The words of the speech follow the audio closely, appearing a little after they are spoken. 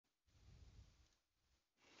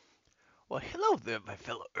Well, hello there, my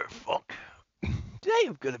fellow Earthfolk. Today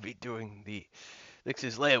I'm going to be doing the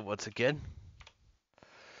Nix's layout once again.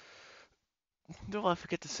 Don't I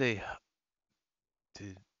forget to say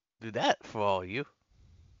to do that for all of you.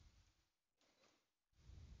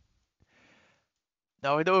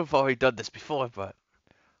 Now, I know I've already done this before, but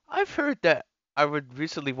I've heard that I would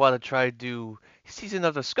recently want to try to do Season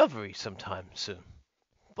of Discovery sometime soon.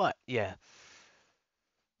 But, yeah.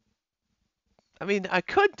 I mean, I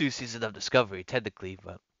could do Season of Discovery, technically,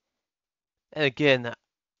 but... And again,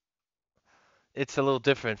 it's a little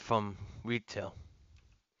different from retail.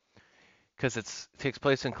 Because it takes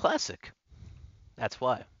place in Classic. That's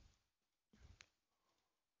why.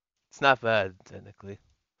 It's not bad, technically.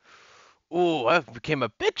 Ooh, I became a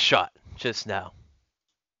big shot just now.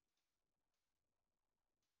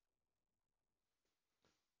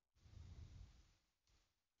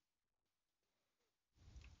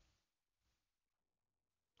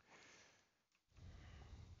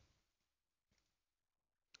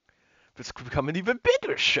 It's become an even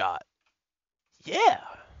bigger shot. Yeah.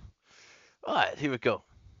 Alright, here we go.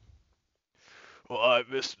 Alright,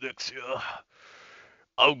 Miss Nixia.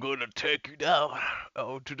 I'm gonna take you down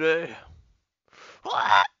today.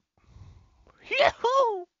 What?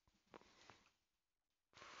 Yahoo!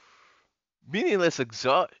 Meaningless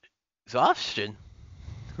exhaustion?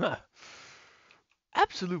 Huh.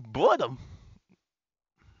 Absolute boredom.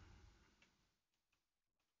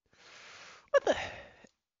 What the?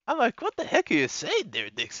 I'm like, what the heck are you saying there,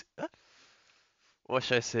 Nixia? Huh? What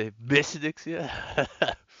should I say, Miss Nixia?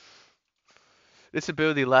 This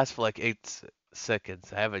ability lasts for like 8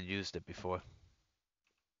 seconds. I haven't used it before.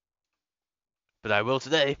 But I will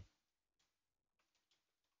today.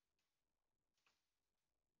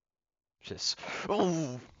 Just,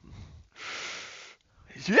 oh,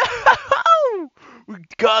 yeah, we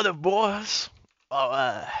got it, boys.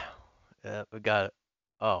 Oh, yeah, we got it.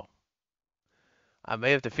 Oh, I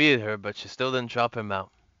may have defeated her, but she still didn't drop him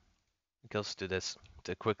out. Let's do this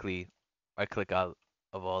to quickly right-click out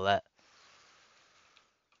of all that.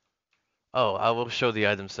 Oh, I will show the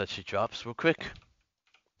items that she drops real quick.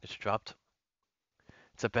 It's dropped.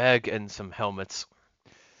 It's a bag and some helmets,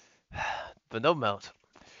 but no mount.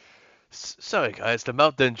 Sorry guys, the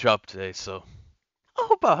mount didn't drop today, so I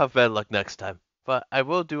hope I'll have better luck next time. But I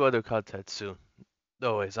will do other content soon.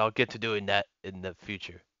 No worries, I'll get to doing that in the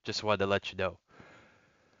future. Just wanted to let you know.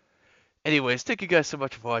 Anyways, thank you guys so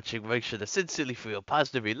much for watching. Make sure to sincerely feel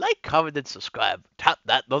positively like, comment, and subscribe. Tap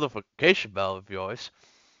that notification bell of yours.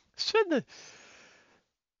 Send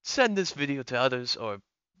this video to others, or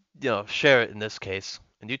share it in this case,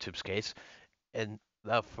 in YouTube's case. And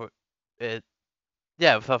without further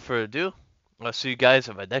ado, I'll see you guys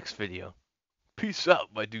in my next video. Peace out,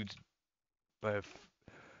 my dudes, my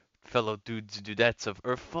fellow dudes and dudettes of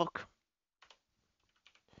Earthfolk.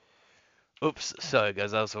 Oops, sorry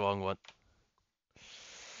guys, that was the wrong one.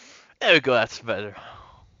 There we go, that's better.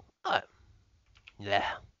 Alright, yeah.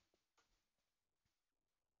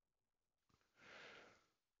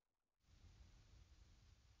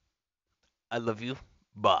 I love you.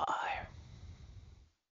 Bye.